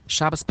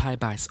Shabbos Pai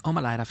Bais,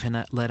 Omalai Rav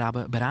Hina Le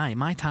Rabbe Berai,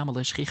 my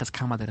Tamalish Chichas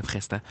Kamad Rav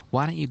Chista.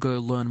 Why don't you go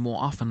learn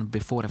more often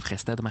before Rav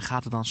Chista? The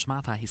Mechata Dan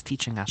Shmata, he's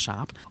teaching at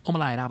Shab.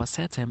 Omalai Rabbe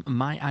said to him,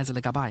 my eyes are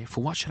Legabai,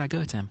 for what should I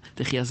go to him?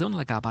 The Chiazon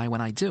Legabai,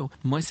 when I do,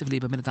 Moisiv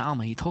Liba Minute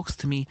Alma, he talks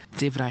to me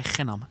Divrei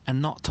Chinam,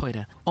 and not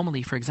Toida.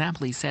 Omali, for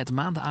example, he said,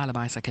 Man the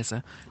Alabai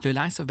Sakissa,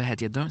 Lulaisav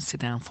Behedia, don't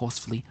sit down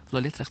forcefully,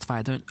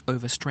 Lolitrachtfai, don't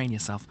overstrain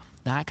yourself.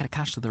 The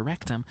Hakarakashta, the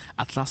rectum,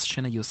 Atlas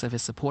Shina Yosef,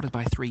 is supported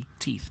by 3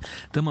 teeth.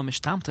 The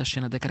Mumishtamta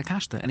Shina de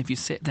Karakashta, and if you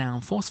sit down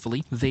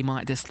forcefully, they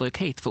might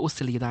dislocate for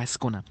Usili Yadai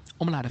Skuna.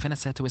 Umla Rafina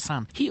said to his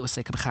son, he was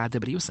sick of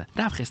Chadibriusa.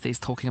 Rav Chiste is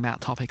talking about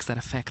topics that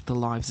affect the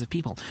lives of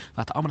people.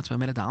 But Amrat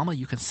Mameda Alma,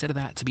 you consider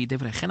that to be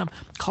Divrei Chinam,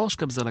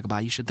 Kolshkab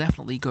Zilagbai, you should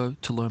definitely go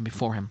to learn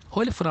before him.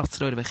 If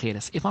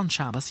on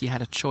Shabbos you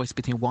had a choice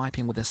between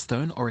wiping with a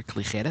stone or a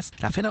klicheres,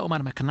 Rafina Umar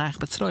Mekanach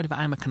Betzroid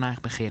Va'im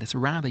Mekanach Becheres,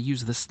 rather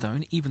use the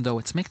stone, even though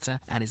it's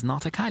mikta and is not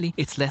a kali,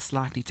 it's less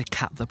likely to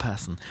cut the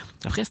person.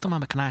 Because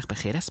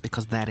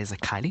that is a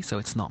kali, so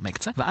it's not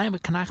mikta. Va'im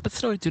Mekanach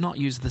Betzroid, do not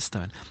use the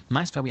stone.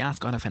 Maisva, we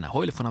ask on Rafina,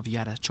 Hoilefun of you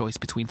had a choice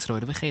between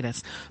Tzroid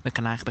Vecheres,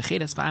 Mekanach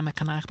Becheres, Va'im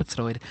Mekanach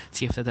Betzroid,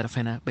 Tzifta de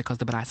Rafina, because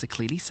the Braisa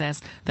clearly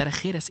says that a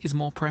cheres is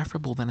more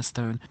preferable than a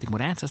stone. The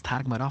Gemara answers,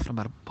 Targ Marafram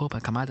Bar Popa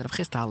Kamad Rav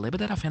Chista,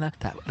 Libed Rafina,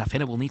 that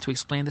Rafina will need to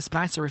explain this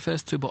Braisa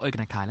refers to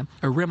Bo'ogna Kalim,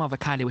 a rim of a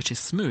kali which is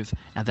smooth,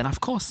 and then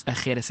of course a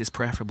cheres is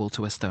preferable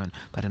to a stone.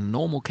 But in a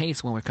normal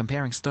case, when we're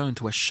comparing stone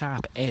to a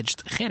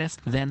sharp-edged cheres,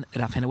 then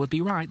Rafina would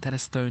be right that a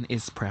stone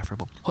is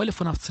preferable.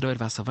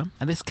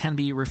 And this can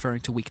be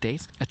referring to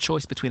weekdays, a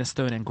choice between a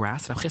stone and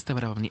grass. Don't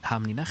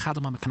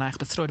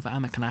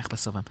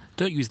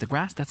use the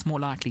grass, that's more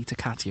likely to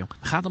cut you.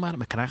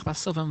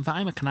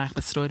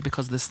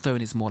 Because the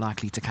stone is more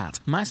likely to cut.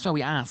 Maestro,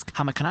 we ask,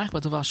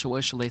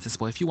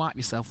 if you wipe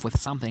yourself with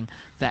something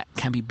that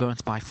can be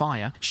burnt by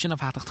fire,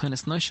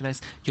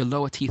 your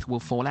lower teeth will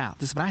fall out.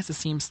 This Braisa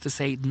seems to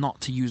say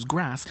not to use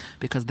grass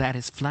because that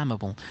is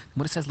flammable.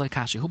 What it says,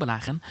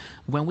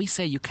 when we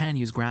say you can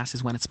use grass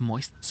is when it's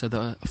moist, so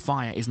the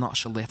fire is not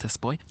shaletas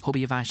boy.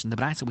 The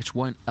Braisa, which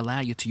won't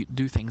allow you to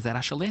do things that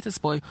are shaletas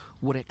boy,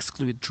 would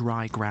exclude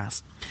dry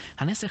grass.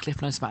 You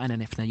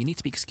need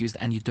to be excused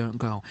and you don't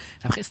go.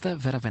 It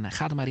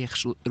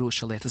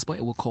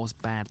will cause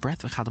bad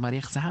breath. It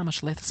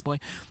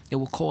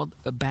will cause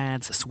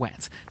bad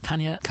sweat.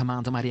 Tanya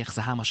command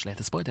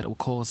that it will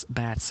cause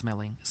bad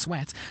smelling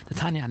sweat. The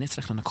Tanya and he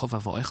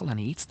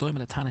eats.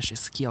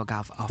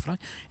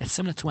 It's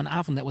similar to an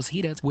oven that was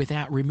heated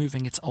without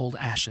removing its old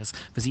ashes.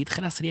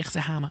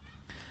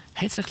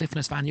 And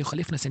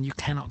you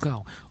cannot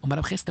go.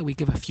 We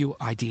give a few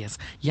ideas.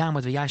 And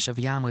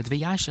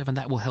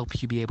that will help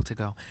you be able to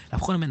go.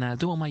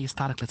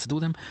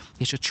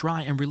 He should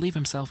try and relieve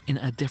himself in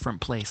a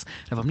different place.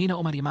 He should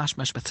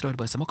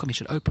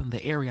open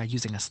the area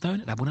using a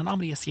stone.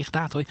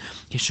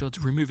 He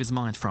should remove his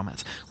mind from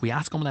it. We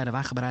ask if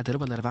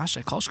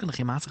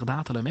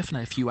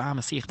you are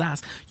Masich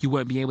Das, you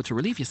won't be able to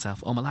relieve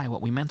yourself.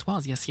 What we meant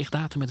was,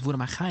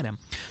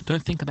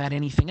 don't think about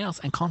anything else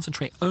and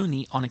concentrate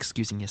only on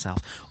excusing yourself.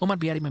 I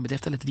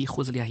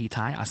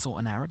saw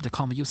an Arab, the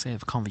Konva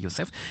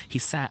Yosef, he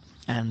sat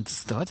and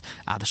stood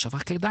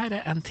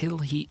until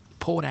he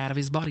poured out of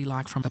his body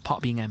like from a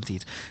pot being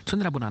emptied.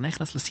 And he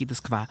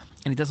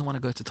doesn't want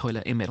to go to the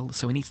toilet in middle,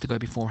 so he needs to go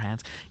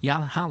beforehand. He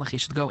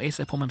should go he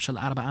should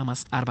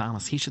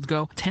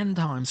go 10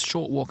 times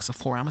short walks of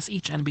 4 amas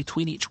each, and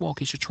between each walk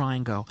he should try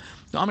and go.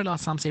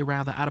 Some say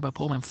rather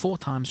 4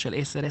 times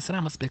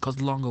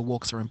because longer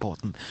walks are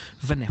important.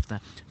 And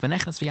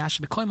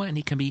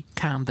he can be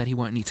calm that he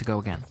won't need to go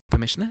again. The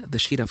Mishnah, the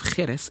sheet of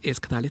Cheres is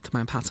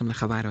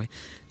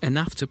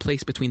enough to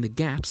place between the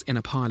gaps in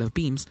a pile of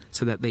beams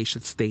so that they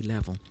should stay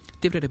level.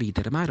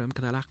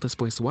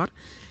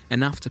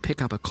 Enough to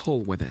pick up a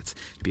coal with it.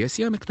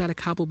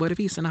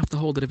 Enough to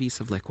hold a piece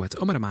of liquid.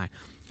 It's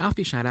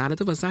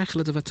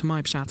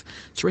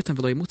written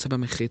the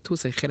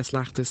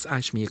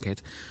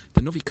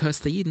Novi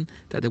cursed the Eden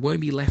that there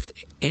won't be left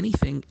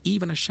anything,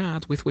 even a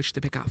shad, with which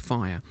to pick up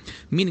fire.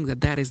 Meaning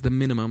that is the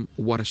minimum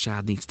what a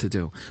shad needs to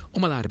do.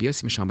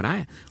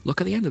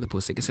 Look at the end of the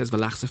pasuk. It says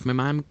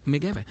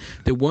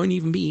there won't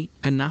even be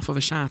enough of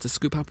a shad to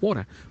scoop up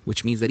water,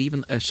 which means that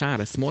even a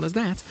shad as small as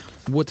that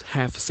would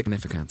have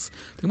significance.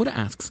 The Gemara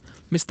asks,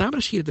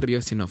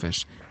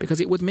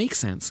 because it would make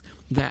sense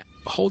that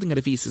holding a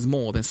revis is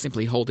more than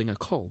simply holding a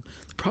coal.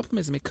 The problem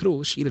is the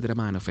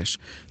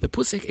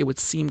pasuk, it would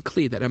seem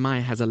clear that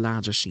Ramaya has a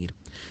larger sheet.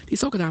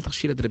 If Rabbi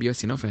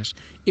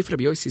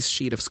Yossi's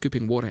sheet of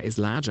scooping water is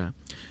larger,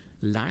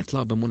 would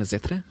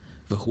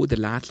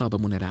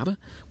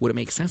it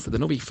make sense that the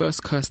Novi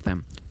first cursed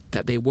them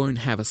that they won't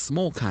have a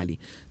small kali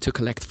to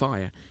collect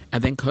fire,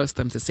 and then curse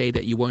them to say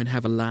that you won't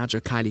have a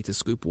larger kali to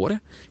scoop water?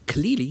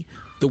 Clearly,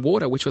 the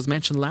water which was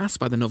mentioned last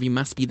by the Novi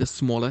must be the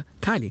smaller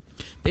kali.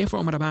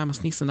 Therefore,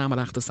 Loidim,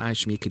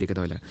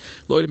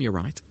 you're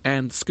right,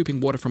 and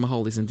scooping water from a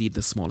hole is indeed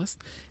the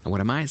smallest. And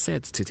what Amaya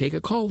said, to take a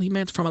coal, he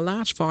meant from a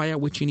large fire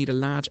which you need a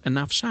large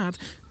enough shad,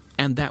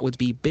 and that would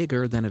be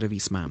bigger than a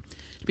Ravisman.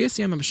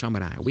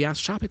 We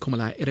ask Shape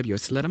Kumalai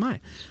Rabbi.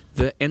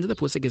 The end of the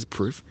pusik is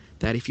proof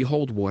that if you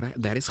hold water,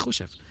 that is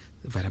chushev.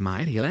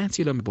 He'll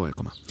answer you,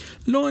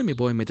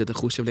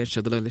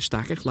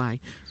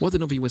 what the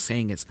Novi was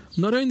saying is,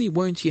 not only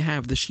won't you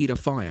have the sheet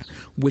of fire,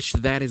 which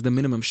that is the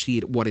minimum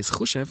sheet, what is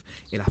chushev,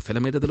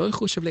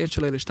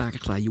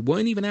 you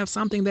won't even have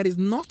something that is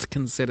not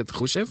considered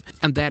chushev,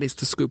 and that is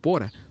to scoop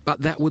water,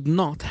 but that would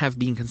not have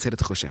been considered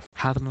chushev.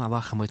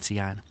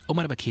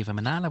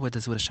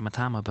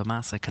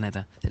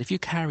 That if you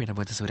carry the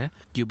avodah zura,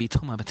 you'll be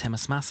tuma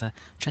b'temas masa,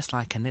 just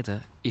like a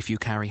niddah if you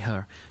carry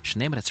her.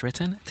 Shneimar, it's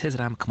written,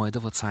 Tizram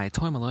k'moedavot sai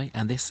toimaloi,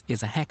 and this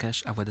is a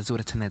hekesh avodah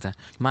zura to niddah.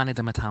 Ma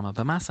niddah matama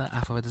b'masa,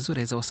 af avodah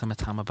zura is also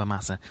matama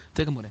b'masa.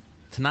 The Gemara.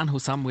 Tanan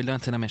Husam, we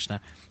learned in the Mishnah.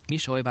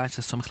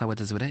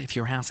 If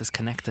your house is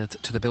connected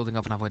to the building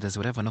of an avodah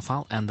zura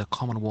v'nofal and the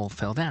common wall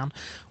fell down,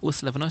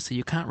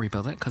 you can't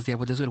rebuild it because the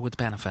avodah zura would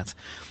benefit.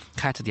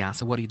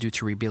 What do you do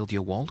to rebuild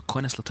your wall?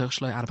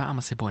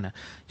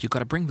 You got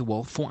to bring the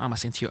wall 4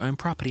 amas into your own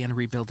property and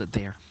rebuild it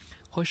there.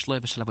 If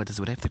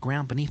the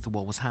ground beneath the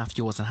wall was half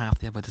yours and half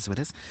the avodah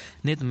zura's,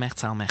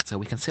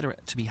 we consider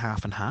it to be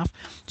half and half.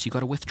 So you got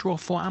to withdraw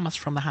 4 amas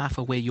from the half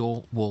of where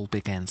your wall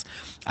begins.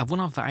 One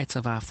of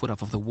the foot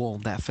of the wall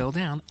that fell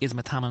down is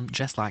matamam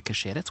just like a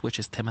sheretz, which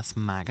is temas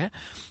maga,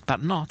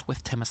 but not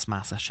with temas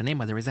masa.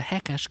 Shanema, there is a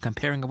hekesh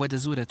comparing avodah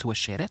zura to a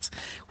sheretz,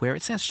 where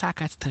it says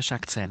shakat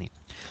teshaktzeni.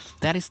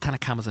 That is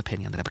Tanakama's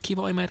opinion. That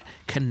Akiva Omer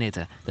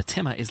kanida. The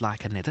tima is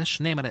like a nida.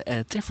 Shneimar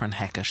a different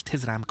hekesh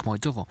tizram k'moy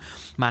duvo.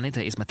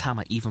 Manida is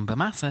matama even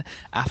b'masa.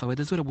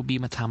 Avodah zura will be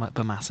matama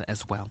b'masa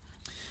as well.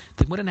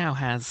 The Gemara now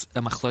has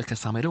a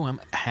machlokas amiruim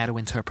how to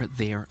interpret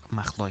their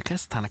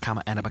machlokas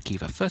Tanakama and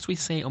Akiva. First we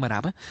say Omer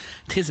Rabba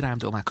tizram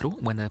do makru.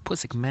 When the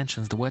pusik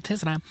mentions the word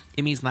tizram,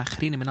 it means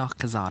nachrini minach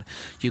kazar.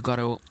 You got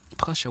to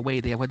push away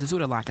the avodah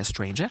zura like a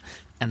stranger.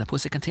 And the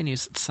pusik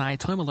continues, Tsai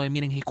toimaloi,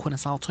 meaning he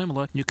kunisal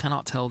toimaloi, you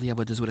cannot tell the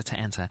avodah zura to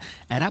enter.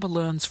 And Rabba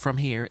learns from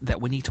here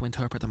that we need to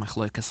interpret the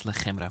machlokas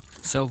lechimra.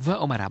 So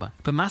v'omer Rabba,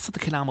 b'masat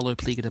kilamaloi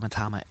pliga de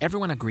matama.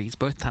 Everyone agrees,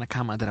 both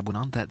Tanakama and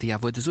Rabbanan, that the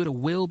avodah zura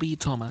will be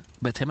toma,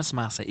 but temas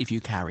masa if you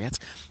carry it.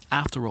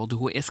 After all,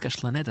 duhu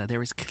iskash laneda,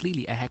 there is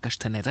clearly a hekash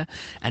teneda,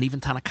 and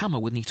even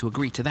Tanakama would need to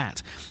agree to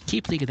that.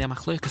 Ki pliga de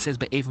machlokas says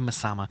be'eva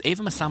masama.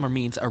 Eva masama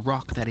means a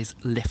rock that is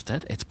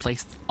lifted, it's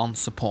placed on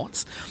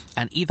supports,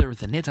 and either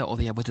the nida or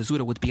the avodah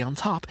zura would be on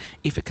top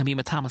if it can be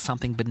matama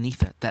something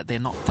beneath it that they're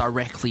not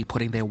directly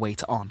putting their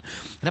weight on.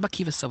 Rabbi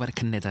Kiva saw that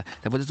the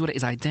avodah zura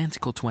is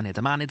identical to a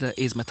nida. Ma nida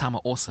is matama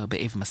also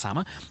be'ev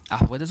masama.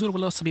 Avodah zura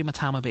will also be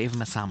matama be'ev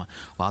masama.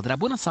 While the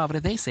Rabbanan Savra,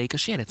 they say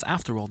kasheretz.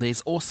 After all, there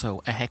is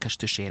also a hekash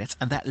to sheretz,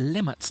 and that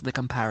limits the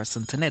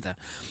comparison to nida.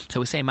 So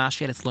we say ma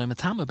sheretz loy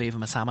matama be'ev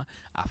masama.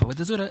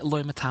 Avodah zura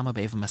loy matama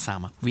be'ev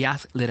masama. We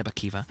ask Rabbi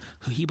Kiva,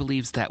 who he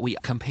believes that we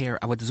compare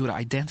avodah zura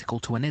identical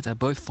to a nida,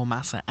 both for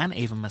masa and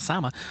ev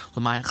masama.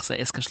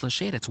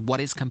 What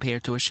is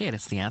compared to a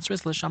sheretz? The answer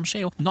is l'sham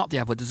sheo, not the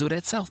avodah zura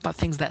itself, but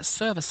things that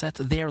service it.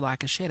 They're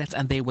like a sheretz,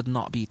 and they would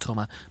not be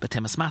tuma, but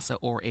temas masa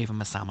or eva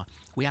masama.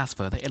 We ask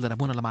further,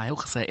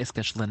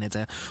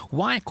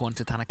 why according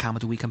to Tanakama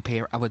do we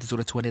compare avodah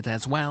zura to a nida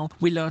as well?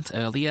 We learned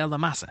earlier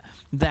lamasa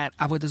that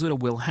avodah zura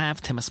will have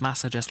temas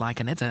masa just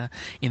like a nida.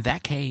 In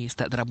that case,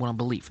 that the Rabbanan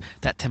believe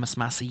that temas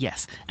masa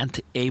yes, and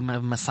eva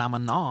masama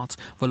not.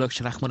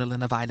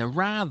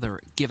 Rather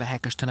give a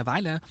hekash to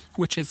nevaila,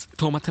 which is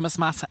toma temas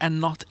masa and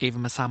not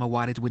even masama.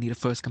 Why did we need to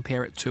first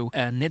compare it to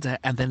a nida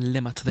and then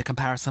limit the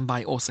comparison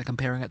by also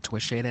comparing it to a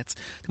sheretz?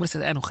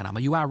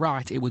 You are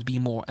right, it would be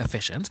more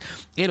efficient.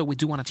 We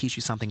do want to teach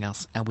you something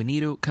else, and we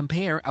need to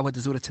compare avodah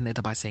zura to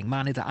nida by saying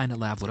ma nida aina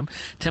le'avurim.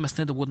 Temas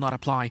nida would not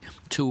apply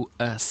to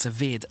a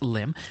severed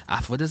limb.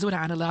 Avodah zura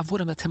aina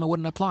le'avurim, the tema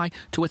wouldn't apply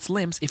to its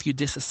limbs if you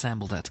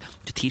disassembled it.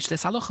 To teach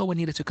this halacha, we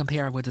needed to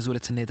compare avodah zura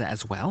to nida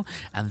as well,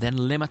 and then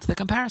limit the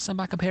comparison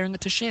by comparing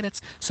it to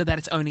sheretz, so that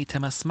it's only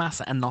temas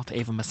masa and not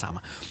even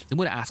masama. The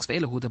Mura asks, does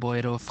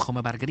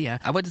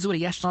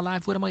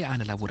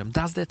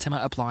the tema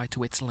apply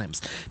to its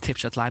limbs?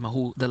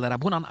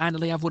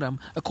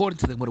 According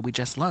to the Mura we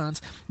just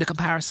learned, the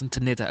comparison to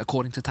nida,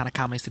 according to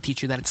Tanakama, is to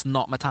teach you that it's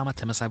not matama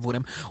temas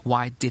avurim.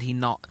 Why did he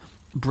not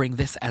bring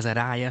this as a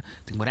raya?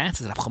 The Gemara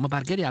answers,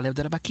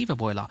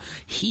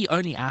 he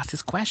only asked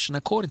his question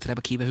according to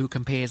Rabbi Kiva, who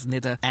compares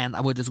nida and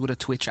avodah zura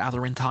to each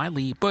other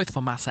entirely, both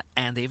for masa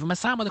and even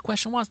masama. The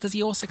question was, does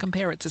he also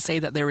compare it to say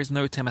that there is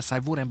no temas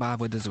avurim by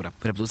avodah zura?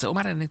 But Rabbi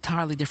Umar had an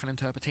entirely different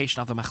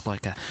interpretation of the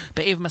machloika.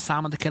 But even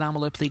masama the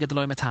kinamalo pliga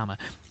deloy matama.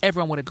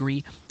 Everyone would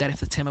agree that if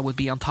the tema would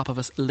be on top of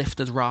a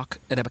lifted rock,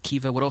 Rabbi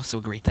Kiva would also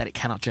agree that it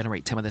cannot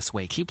generate tema this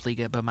way. Keep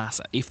pliga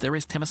b'masa. If there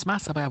is temas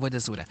masa by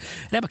avodah zura,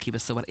 Rabbi Kiva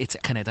said, well, it's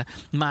kaneda.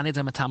 Ma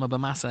nida matama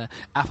b'masa,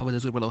 af avodah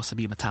zura will also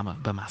be matama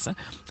b'masa.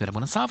 The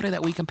Rabbanan Savre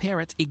that we compare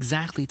it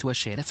exactly to a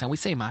sheretz, and we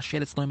say ma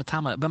sheretz lo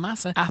matama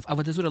b'masa, af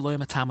avodah zura lo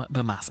matama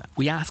b'masa.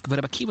 We ask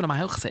Rabbi Akiva ma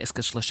hilchse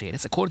iskash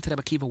l'sheretz. According to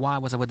Rabbi Akiva, why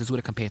was avodah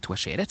zura compared to a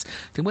sheretz?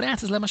 The Gemara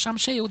answers lemasham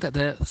sheu that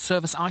the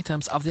service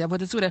items of the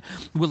avodah zura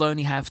will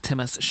only have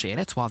timas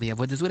sheretz, while the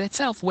avodah zura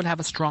itself will have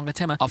a stronger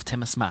timah of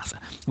timas masa.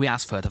 We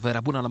ask further,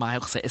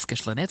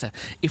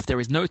 if there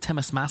is no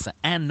timas masa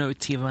and no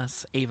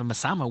timas eva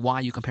masama, why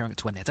are you comparing it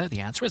to a neder? The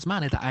answer is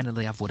man neder eine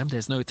le'avurim.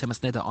 There's no timas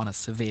neder on a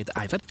sevid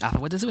ivad.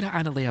 Avodah zura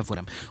eine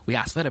le'avurim. We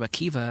ask further,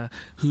 Akiva,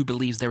 who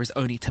believes there is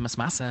only timas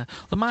masa,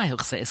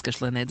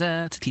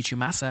 to teach you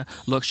masa,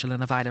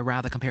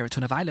 rather compare it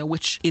to navaila,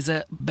 which is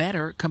a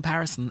better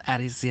comparison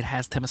as it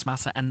has timas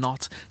masa and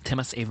not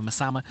timas eva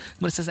masama.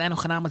 When it says eno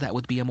that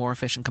would be a more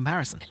efficient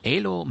comparison.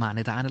 Elo man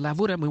neder eine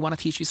le'avurim. We want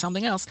to teach you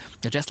something else.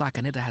 Just like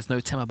a nida has no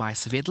timah by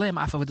sevid lim,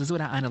 af avodah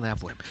zura eine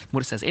le'avurim.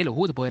 When it says elo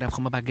hu the boy Rav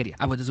Chuma Bagiri,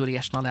 avodah zura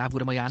yeshna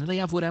le'avurim oyane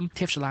le'avurim,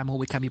 tifshalayim hu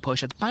we can be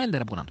poshet bain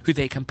le'rabunan, who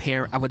they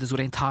compare avodah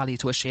zura entirely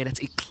to a sheretz,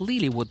 it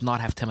clearly would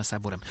not have timas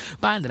avurim.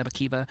 Bain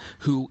le'Rabbi Akiva,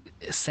 who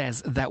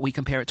says that we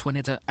compare it to a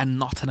nida and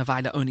not an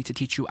availa only to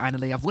teach you eine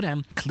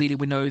le'avurim, clearly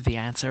we know the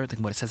answer. The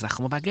Gemara says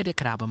Chuma Bagiri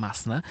karaba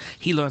masna.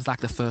 He learns like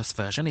the first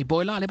version. A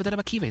boy la libed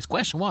Rabbi Akiva. His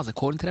question was,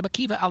 according to Rabbi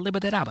Akiva, al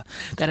libed Rabba,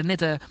 that a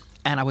nida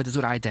and avodah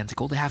zura are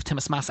identical. They have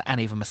timas masa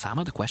and even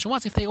masama. The question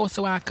was if they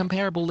also are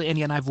comparable in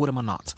yan avurim or not.